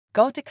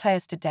God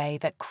declares today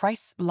that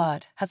Christ's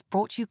blood has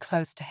brought you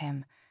close to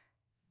Him.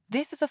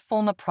 This is a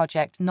former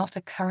project, not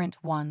a current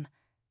one.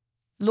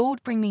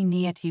 Lord, bring me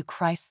near to you,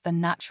 Christ, the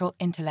natural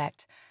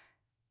intellect.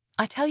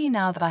 I tell you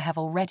now that I have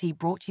already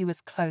brought you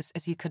as close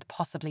as you could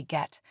possibly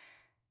get.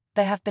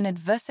 There have been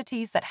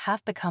adversities that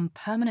have become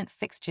permanent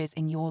fixtures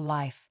in your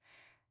life.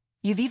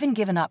 You've even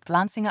given up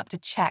glancing up to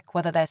check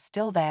whether they're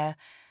still there.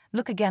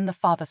 Look again, the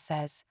Father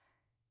says.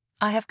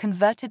 I have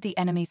converted the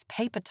enemy's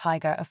paper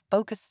tiger of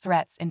bogus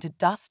threats into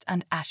dust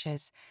and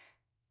ashes.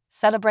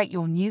 Celebrate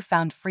your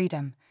newfound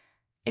freedom.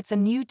 It's a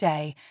new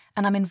day,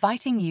 and I'm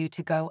inviting you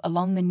to go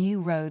along the new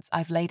roads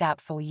I've laid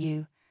out for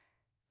you.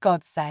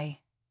 God say,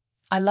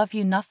 I love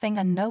you, nothing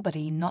and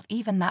nobody, not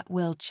even that,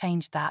 will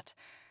change that.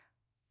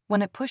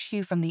 When it push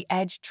you from the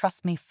edge,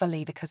 trust me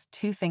fully, because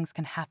two things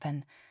can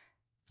happen.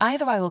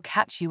 Either I will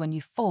catch you when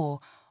you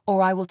fall,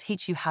 or I will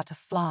teach you how to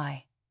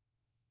fly.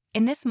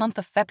 In this month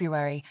of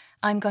February,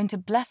 I'm going to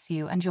bless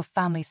you and your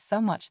family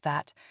so much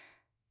that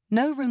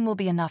no room will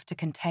be enough to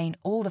contain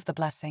all of the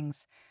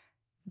blessings.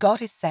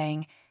 God is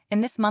saying,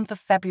 in this month of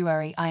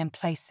February I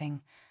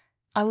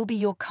will be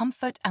your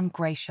comfort and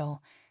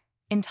gracial.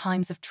 In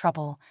times of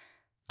trouble,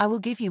 I will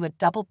give you a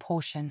double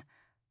portion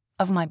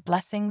of my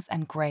blessings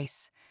and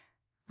grace.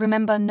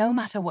 Remember, no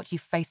matter what you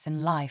face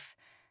in life,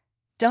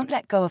 don't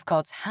let go of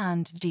God's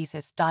hand.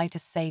 Jesus died to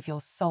save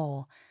your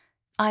soul.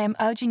 I am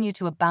urging you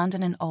to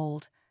abandon an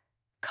old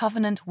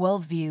covenant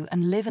worldview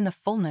and live in the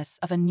fullness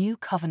of a new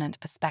covenant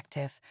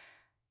perspective.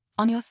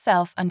 On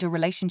yourself and your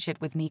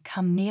relationship with me,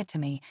 come near to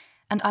me,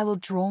 and I will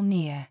draw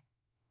near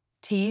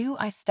to you.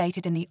 I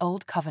stated in the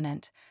old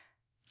covenant,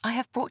 I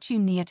have brought you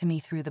near to me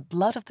through the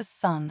blood of the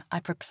Son. I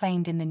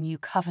proclaimed in the new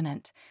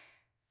covenant,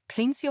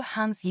 cleanse your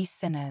hands, ye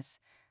sinners.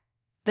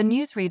 The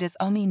newsreaders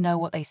only know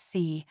what they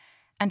see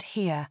and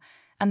hear,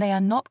 and they are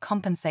not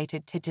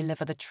compensated to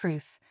deliver the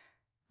truth.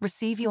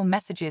 Receive your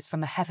messages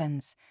from the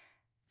heavens,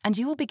 and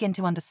you will begin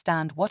to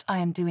understand what I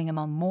am doing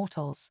among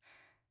mortals.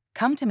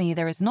 Come to me,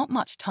 there is not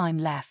much time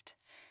left.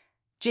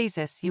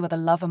 Jesus, you are the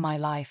love of my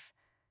life.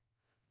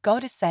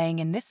 God is saying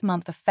in this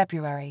month of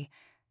February,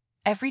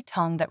 every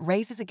tongue that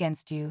raises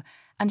against you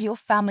and your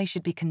family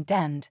should be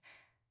condemned.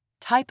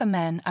 Type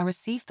amen. I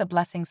receive the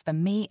blessings for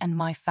me and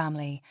my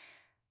family.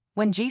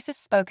 When Jesus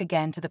spoke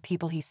again to the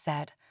people, he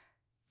said,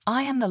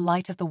 I am the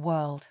light of the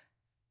world.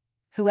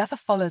 Whoever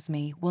follows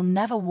me will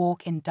never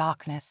walk in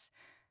darkness,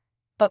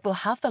 but will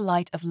have the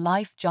light of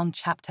life. John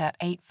chapter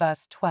 8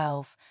 verse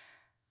 12.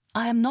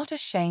 I am not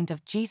ashamed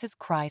of Jesus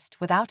Christ.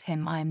 Without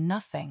him I am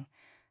nothing.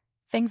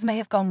 Things may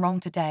have gone wrong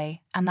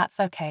today, and that's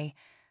okay.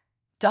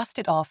 Dust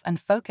it off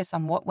and focus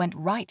on what went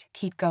right.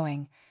 Keep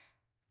going.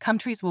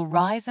 Countries will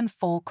rise and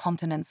fall,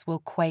 continents will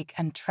quake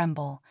and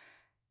tremble.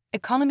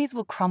 Economies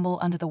will crumble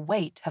under the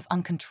weight of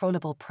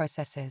uncontrollable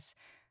processes.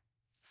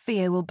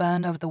 Fear will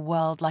burn over the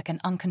world like an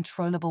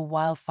uncontrollable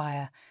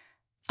wildfire.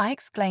 I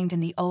exclaimed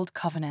in the old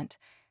covenant.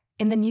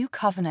 In the new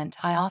covenant,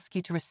 I ask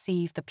you to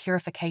receive the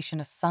purification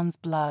of Son's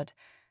blood.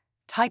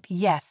 Type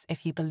yes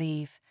if you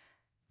believe.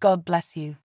 God bless you.